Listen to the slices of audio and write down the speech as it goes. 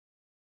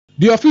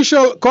The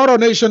official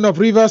coronation of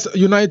Rivers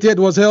United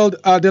was held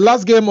at the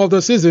last game of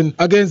the season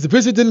against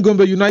visiting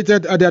Gombe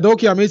United at the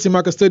Adoke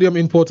Amesi Stadium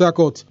in Port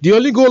Harcourt. The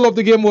only goal of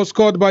the game was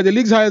scored by the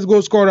league's highest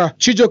goal scorer,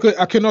 Chijoke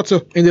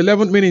Akinoto, in the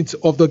 11th minute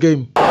of the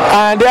game.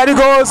 And there he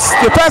goes,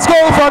 the first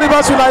goal for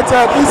Rivers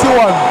United, easy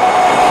one.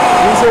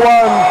 Easy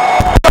one.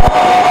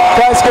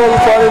 First goal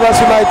for Rivers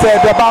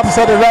United, they're about to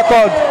set a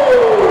record.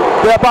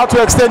 They're about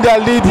to extend their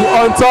lead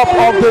on top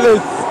of the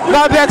league.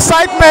 Now the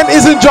excitement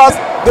isn't just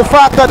the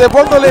fact that they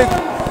won the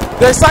league.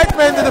 The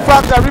excitement is the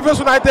fact that Rivers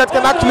United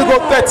can actually go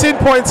 13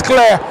 points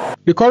clear.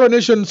 The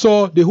coronation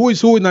saw the who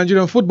is who in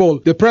Nigerian football.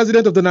 The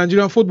president of the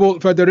Nigerian Football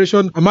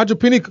Federation,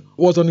 Pinnick,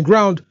 was on the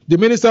ground. The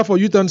Minister for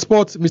Youth and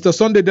Sports, Mr.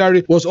 Sunday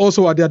Dari, was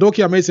also at the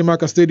Adoke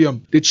Amesi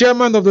Stadium. The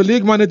chairman of the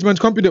League Management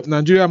Company of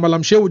Nigeria,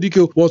 Malam Shehu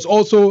Dikko, was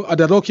also at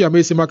the Adoke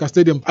Amesi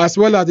Stadium, as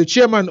well as the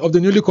chairman of the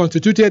newly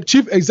constituted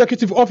Chief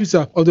Executive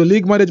Officer of the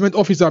League Management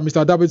Officer,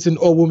 Mr. Davidson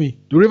Owumi.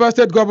 The Rivers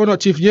State Governor,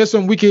 Chief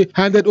Nyesom Wike,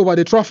 handed over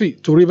the trophy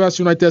to Rivers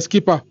United's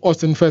keeper,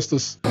 Austin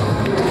Festus.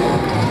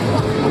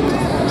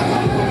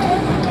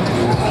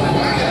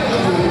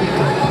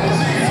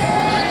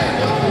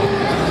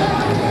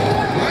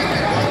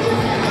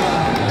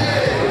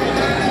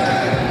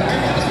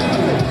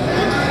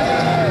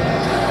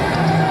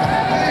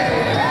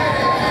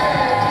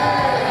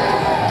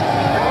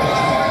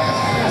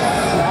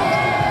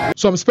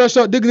 Some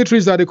special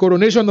dignitaries at the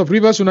coronation of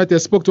Rivers United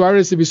spoke to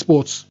RSCB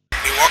Sports.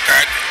 They work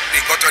hard,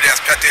 they got all their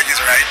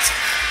strategies right,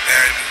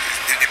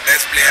 the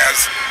best players,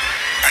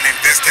 and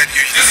invested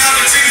usually.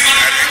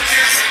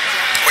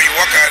 When you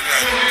work hard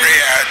and pray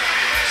hard,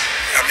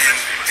 I mean,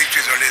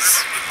 victories always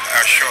are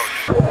assured.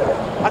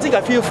 I think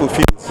I feel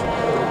fulfilled,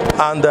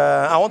 and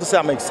I want to say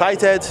I'm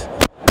excited.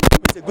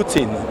 It's a good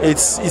thing.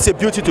 It's a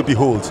beauty to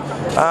behold.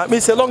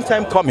 It's a long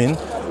time coming,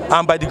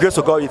 and by the grace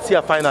of God, it's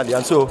here finally.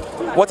 And so,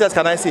 what else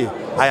can I say?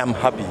 I am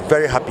happy,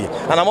 very happy.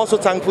 And I'm also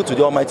thankful to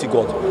the Almighty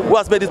God who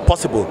has made it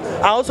possible.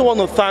 I also want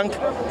to thank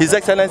His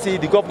Excellency,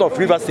 the Governor of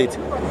Rivers State,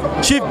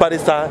 Chief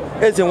Barrister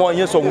Ezenwa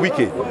Nyesom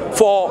Wike,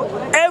 for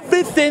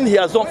everything he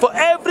has done, for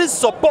every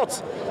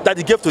support that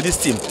he gave to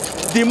this team.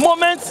 The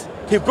moment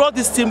he brought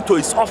this team to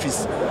his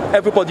office,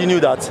 everybody knew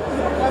that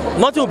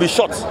nothing will be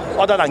short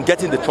other than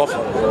getting the trophy.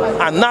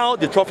 And now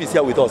the trophy is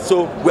here with us,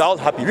 so we're all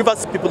happy.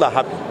 Rivers people are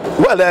happy.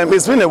 Well,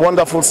 it's been a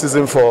wonderful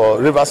season for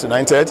Rivers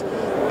United.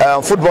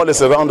 Football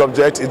is a round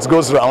object, it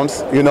goes round,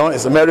 you know,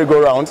 it's a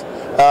merry-go-round.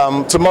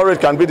 Tomorrow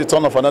it can be the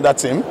turn of another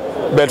team,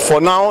 but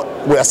for now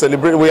we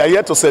are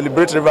here to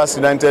celebrate Rivers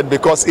United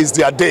because it's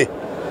their day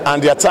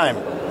and their time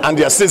and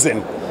their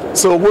season.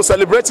 So we'll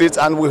celebrate it,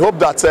 and we hope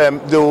that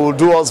they will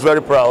do us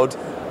very proud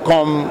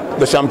come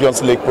the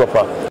Champions League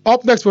proper.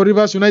 Up next for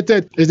Rivers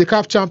United is the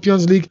CAF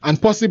Champions League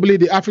and possibly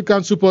the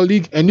African Super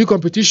League, a new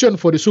competition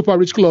for the super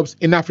rich clubs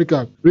in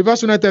Africa.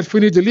 Rivers United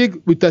finished the league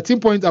with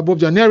 13 points above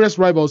their nearest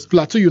rivals,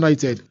 Plateau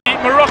United.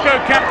 Morocco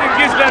captain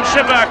Gislan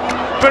Shabak,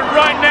 but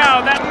right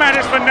now that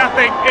matters for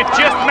nothing. It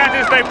just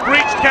matters they've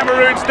breached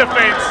Cameroon's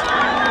defence.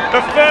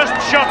 The first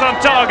shot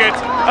on target,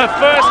 a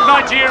first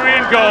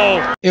Nigerian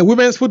goal. In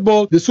women's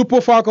football, the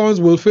Super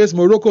Falcons will face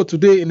Morocco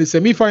today in the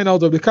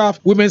semi-finals of the CAF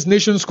Women's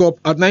Nations Cup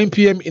at 9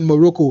 p.m. in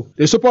Morocco.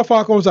 The Super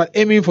Falcons are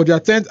aiming for their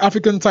 10th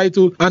African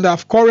title and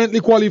have currently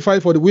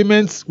qualified for the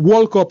Women's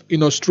World Cup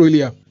in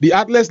Australia. The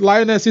Atlas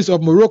Lionesses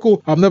of Morocco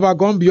have never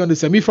gone beyond the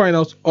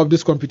semi-finals of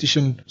this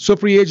competition.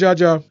 Sopri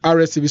Ejaja,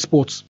 RSCB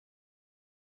Sports.